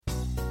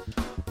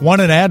Want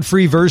an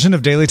ad-free version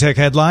of Daily Tech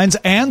Headlines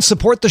and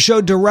support the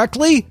show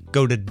directly?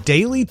 Go to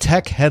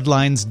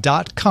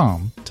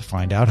dailytechheadlines.com to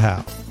find out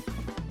how.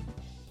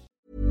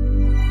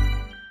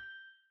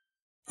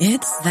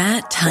 It's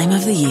that time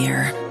of the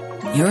year.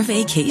 Your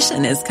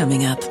vacation is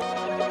coming up.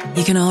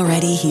 You can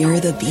already hear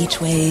the beach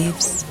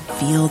waves,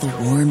 feel the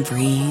warm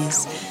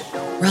breeze,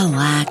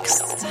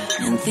 relax,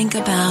 and think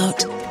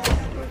about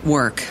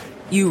work.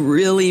 You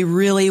really,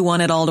 really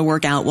want it all to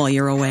work out while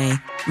you're away.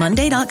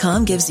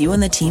 Monday.com gives you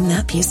and the team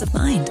that peace of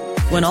mind.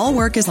 When all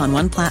work is on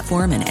one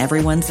platform and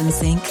everyone's in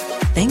sync,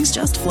 things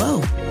just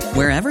flow.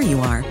 Wherever you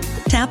are,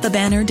 tap the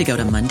banner to go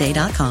to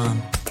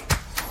Monday.com.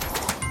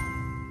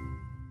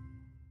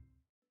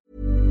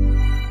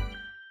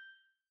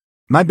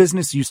 My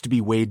business used to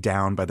be weighed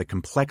down by the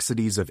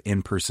complexities of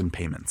in-person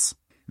payments.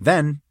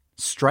 Then,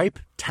 Stripe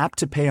Tap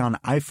to Pay on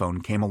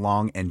iPhone came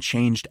along and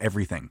changed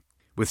everything.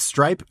 With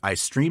Stripe, I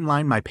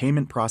streamlined my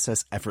payment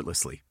process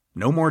effortlessly.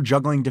 No more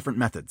juggling different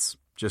methods.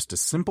 Just a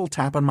simple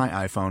tap on my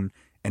iPhone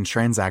and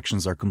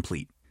transactions are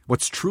complete.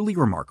 What's truly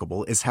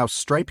remarkable is how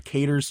Stripe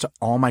caters to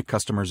all my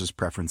customers'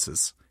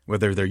 preferences.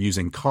 Whether they're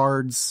using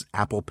cards,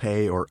 Apple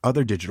Pay, or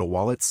other digital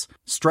wallets,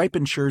 Stripe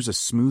ensures a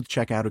smooth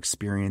checkout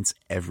experience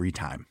every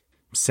time.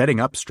 Setting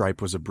up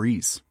Stripe was a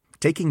breeze,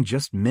 taking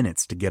just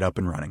minutes to get up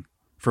and running.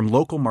 From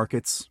local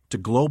markets to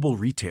global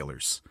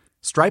retailers,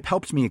 Stripe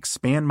helped me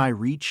expand my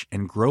reach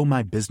and grow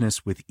my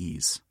business with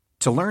ease.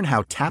 To learn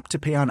how Tap to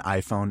Pay on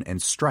iPhone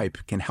and Stripe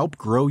can help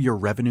grow your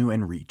revenue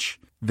and reach,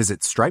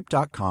 visit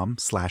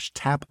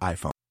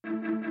stripe.com/tapiphone.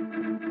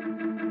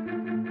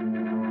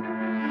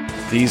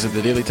 These are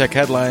the Daily Tech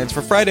Headlines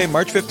for Friday,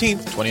 March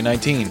 15th,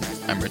 2019.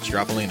 I'm Rich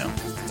Dropolino.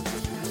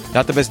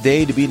 Not the best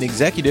day to be an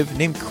executive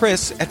named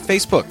Chris at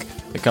Facebook.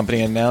 The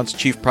company announced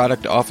Chief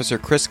Product Officer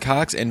Chris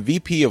Cox and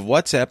VP of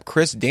WhatsApp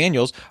Chris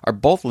Daniels are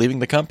both leaving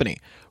the company.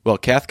 Will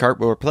Cathcart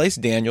will replace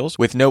Daniels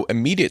with no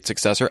immediate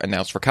successor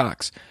announced for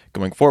Cox.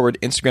 Going forward,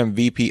 Instagram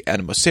VP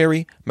Adam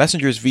Mosseri,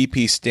 Messenger's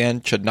VP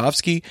Stan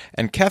Chudnovsky,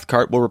 and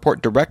Cathcart will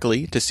report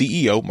directly to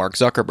CEO Mark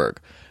Zuckerberg.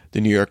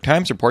 The New York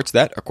Times reports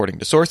that, according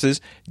to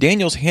sources,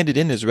 Daniels handed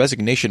in his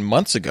resignation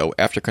months ago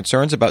after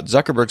concerns about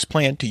Zuckerberg's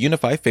plan to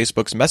unify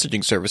Facebook's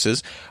messaging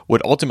services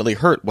would ultimately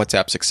hurt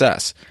WhatsApp's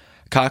success.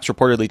 Cox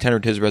reportedly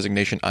tendered his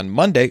resignation on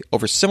Monday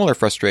over similar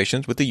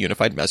frustrations with the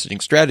unified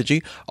messaging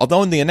strategy,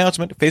 although in the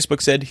announcement,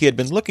 Facebook said he had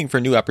been looking for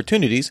new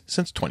opportunities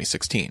since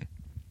 2016.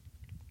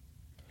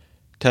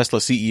 Tesla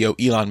CEO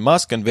Elon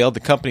Musk unveiled the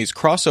company's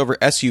crossover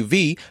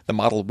SUV, the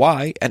Model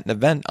Y, at an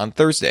event on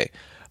Thursday.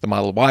 The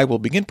Model Y will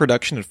begin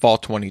production in fall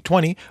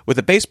 2020 with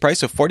a base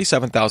price of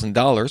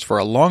 $47,000 for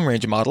a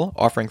long-range model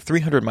offering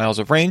 300 miles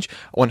of range,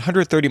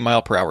 130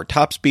 mile-per-hour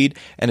top speed,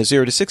 and a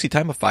 0 to 60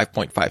 time of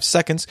 5.5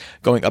 seconds,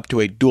 going up to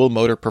a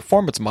dual-motor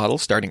performance model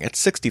starting at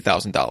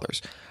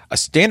 $60,000. A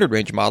standard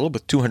range model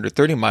with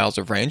 230 miles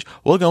of range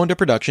will go into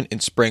production in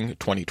spring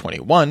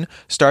 2021,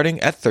 starting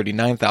at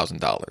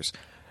 $39,000.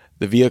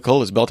 The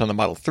vehicle is built on the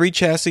Model 3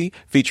 chassis,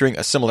 featuring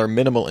a similar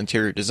minimal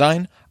interior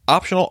design,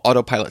 optional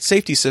autopilot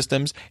safety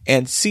systems,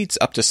 and seats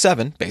up to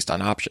 7 based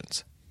on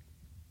options.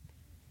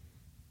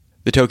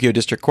 The Tokyo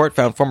District Court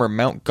found former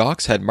Mt.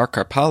 Gox head Mark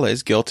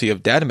Karpales guilty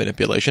of data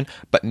manipulation,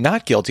 but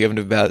not guilty of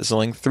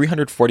embezzling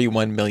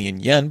 341 million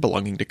yen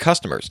belonging to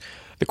customers.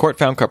 The court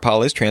found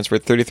Karpales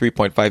transferred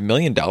 $33.5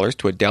 million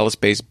to a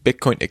Dallas-based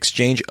Bitcoin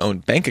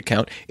exchange-owned bank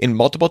account in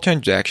multiple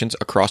transactions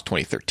across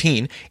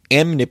 2013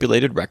 and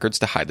manipulated records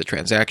to hide the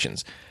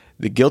transactions.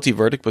 The guilty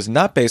verdict was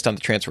not based on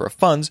the transfer of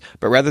funds,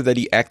 but rather that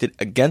he acted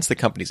against the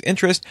company's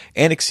interest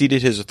and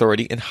exceeded his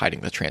authority in hiding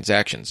the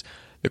transactions.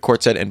 The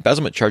court said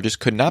embezzlement charges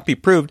could not be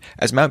proved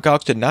as Mt.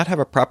 Gox did not have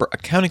a proper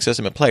accounting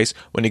system in place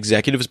when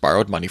executives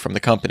borrowed money from the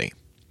company.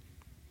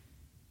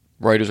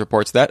 Reuters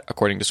reports that,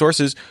 according to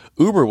sources,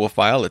 Uber will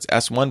file its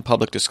S-1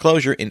 public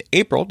disclosure in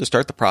April to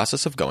start the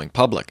process of going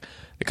public.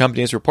 The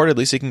company is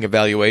reportedly seeking a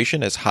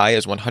valuation as high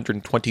as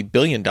 $120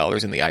 billion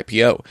in the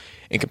IPO.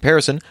 In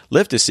comparison,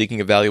 Lyft is seeking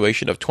a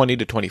valuation of $20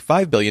 to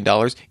 $25 billion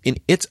in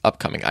its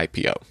upcoming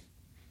IPO.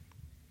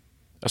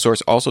 A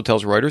source also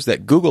tells Reuters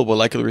that Google will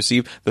likely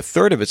receive the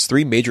third of its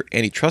 3 major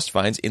antitrust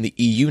fines in the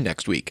EU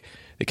next week.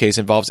 The case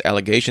involves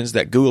allegations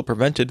that Google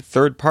prevented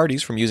third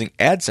parties from using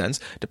AdSense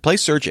to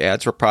place search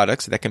ads for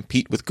products that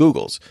compete with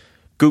Google's.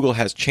 Google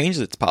has changed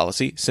its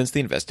policy since the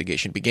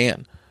investigation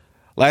began.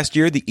 Last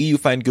year, the EU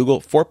fined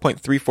Google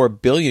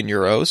 €4.34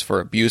 billion for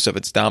abuse of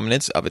its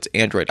dominance of its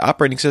Android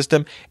operating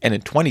system, and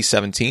in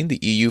 2017, the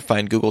EU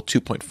fined Google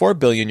 €2.4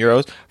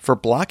 billion for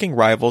blocking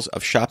rivals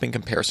of shopping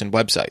comparison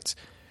websites.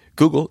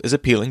 Google is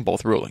appealing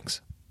both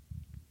rulings.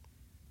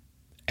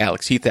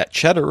 Alex Heath at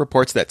Cheddar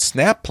reports that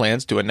Snap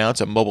plans to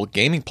announce a mobile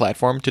gaming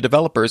platform to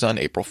developers on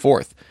April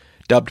 4th.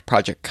 Dubbed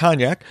Project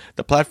Cognac,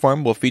 the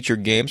platform will feature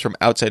games from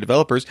outside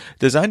developers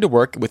designed to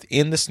work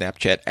within the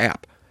Snapchat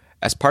app.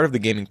 As part of the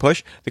gaming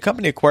push, the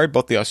company acquired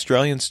both the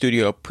Australian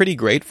studio Pretty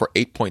Great for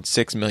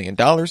 $8.6 million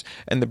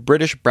and the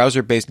British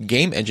browser-based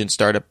game engine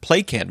startup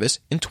PlayCanvas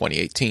in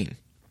 2018.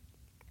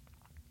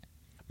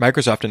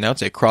 Microsoft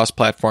announced a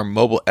cross-platform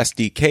mobile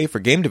SDK for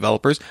game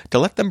developers to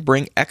let them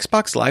bring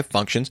Xbox Live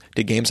functions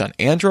to games on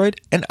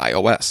Android and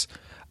iOS.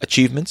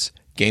 Achievements,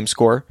 game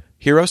score,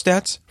 hero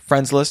stats,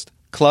 friends list,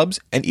 clubs,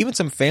 and even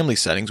some family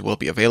settings will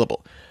be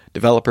available.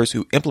 Developers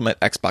who implement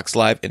Xbox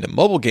Live into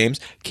mobile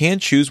games can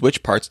choose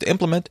which parts to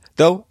implement,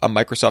 though a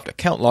Microsoft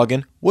account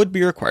login would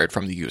be required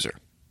from the user.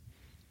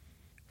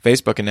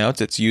 Facebook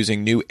announced it's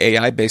using new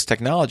AI-based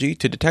technology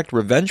to detect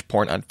revenge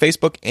porn on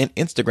Facebook and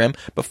Instagram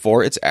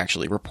before it's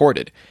actually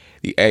reported.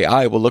 The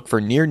AI will look for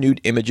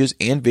near-nude images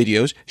and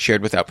videos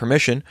shared without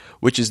permission,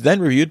 which is then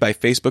reviewed by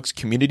Facebook's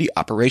community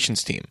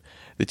operations team.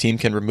 The team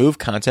can remove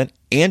content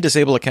and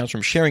disable accounts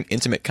from sharing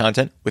intimate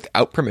content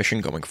without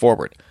permission going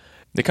forward.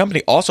 The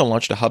company also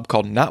launched a hub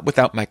called Not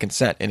Without My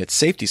Consent in its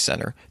safety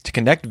center to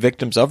connect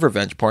victims of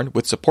revenge porn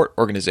with support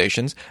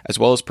organizations, as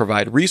well as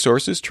provide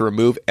resources to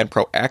remove and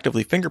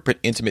proactively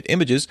fingerprint intimate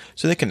images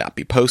so they cannot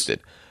be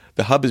posted.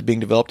 The hub is being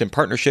developed in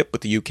partnership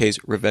with the UK's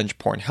Revenge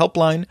Porn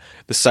Helpline,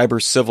 the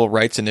Cyber Civil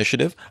Rights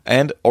Initiative,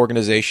 and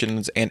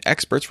organizations and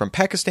experts from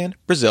Pakistan,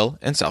 Brazil,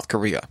 and South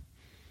Korea.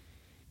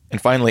 And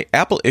finally,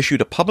 Apple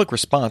issued a public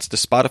response to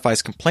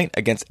Spotify's complaint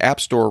against App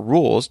Store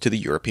rules to the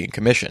European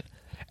Commission.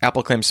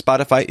 Apple claims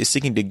Spotify is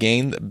seeking to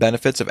gain the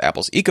benefits of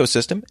Apple's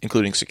ecosystem,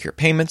 including secure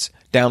payments,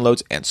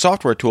 downloads, and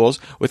software tools,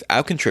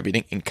 without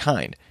contributing in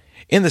kind.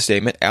 In the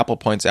statement, Apple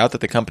points out that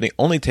the company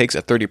only takes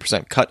a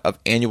 30% cut of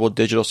annual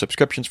digital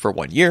subscriptions for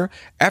 1 year,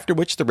 after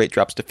which the rate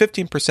drops to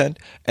 15%,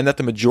 and that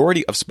the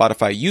majority of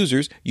Spotify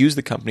users use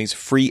the company's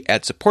free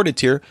ad-supported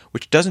tier,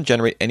 which doesn't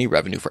generate any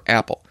revenue for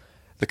Apple.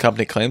 The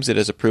company claims it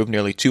has approved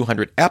nearly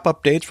 200 app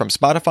updates from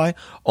Spotify,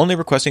 only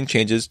requesting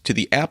changes to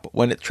the app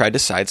when it tried to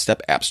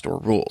sidestep App Store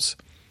rules.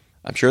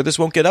 I'm sure this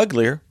won't get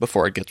uglier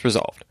before it gets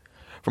resolved.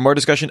 For more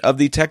discussion of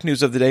the tech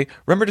news of the day,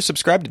 remember to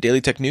subscribe to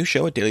Daily Tech News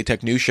Show at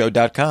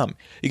dailytechnewsshow.com.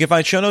 You can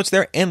find show notes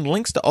there and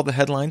links to all the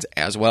headlines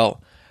as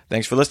well.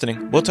 Thanks for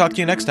listening. We'll talk to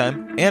you next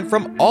time. And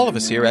from all of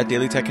us here at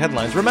Daily Tech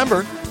Headlines,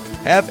 remember,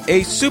 have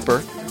a super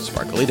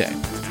sparkly day.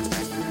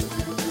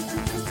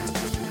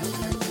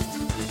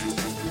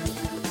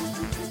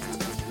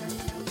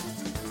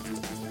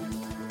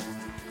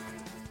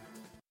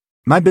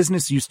 My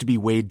business used to be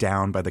weighed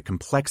down by the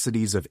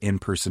complexities of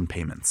in-person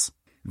payments.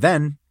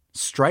 Then,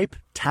 Stripe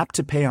Tap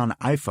to Pay on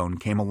iPhone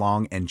came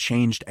along and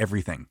changed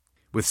everything.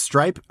 With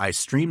Stripe, I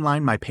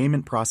streamlined my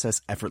payment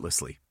process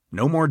effortlessly.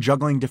 No more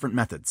juggling different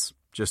methods.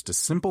 Just a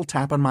simple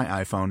tap on my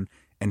iPhone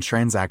and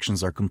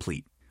transactions are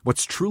complete.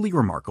 What's truly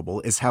remarkable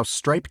is how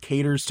Stripe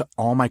caters to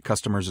all my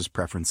customers'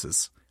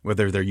 preferences.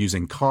 Whether they're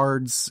using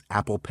cards,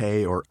 Apple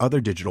Pay, or other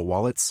digital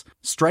wallets,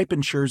 Stripe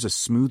ensures a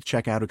smooth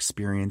checkout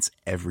experience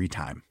every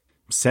time.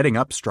 Setting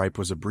up Stripe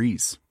was a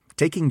breeze,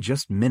 taking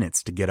just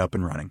minutes to get up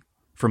and running.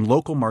 From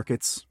local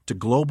markets to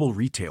global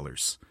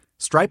retailers,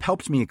 Stripe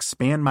helped me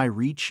expand my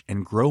reach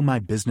and grow my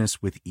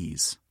business with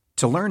ease.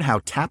 To learn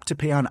how Tap to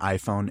Pay on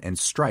iPhone and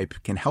Stripe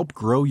can help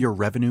grow your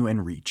revenue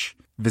and reach,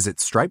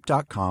 visit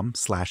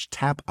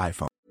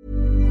stripe.com/tapiphone.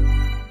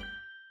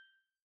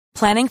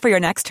 Planning for your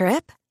next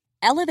trip?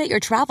 Elevate your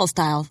travel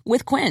style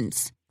with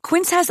Quince.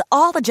 Quince has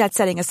all the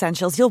jet-setting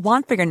essentials you'll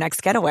want for your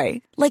next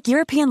getaway, like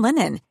European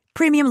linen,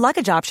 premium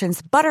luggage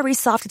options, buttery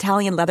soft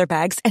Italian leather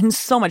bags, and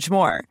so much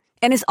more.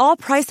 And is all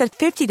priced at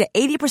 50 to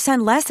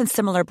 80% less than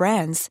similar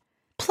brands.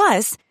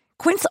 Plus,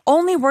 Quince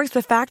only works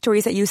with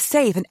factories that use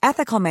safe and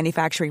ethical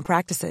manufacturing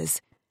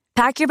practices.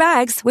 Pack your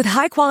bags with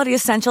high-quality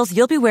essentials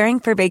you'll be wearing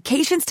for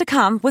vacations to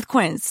come with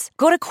Quince.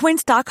 Go to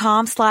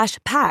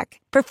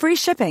quince.com/pack for free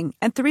shipping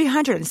and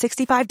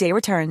 365-day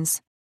returns.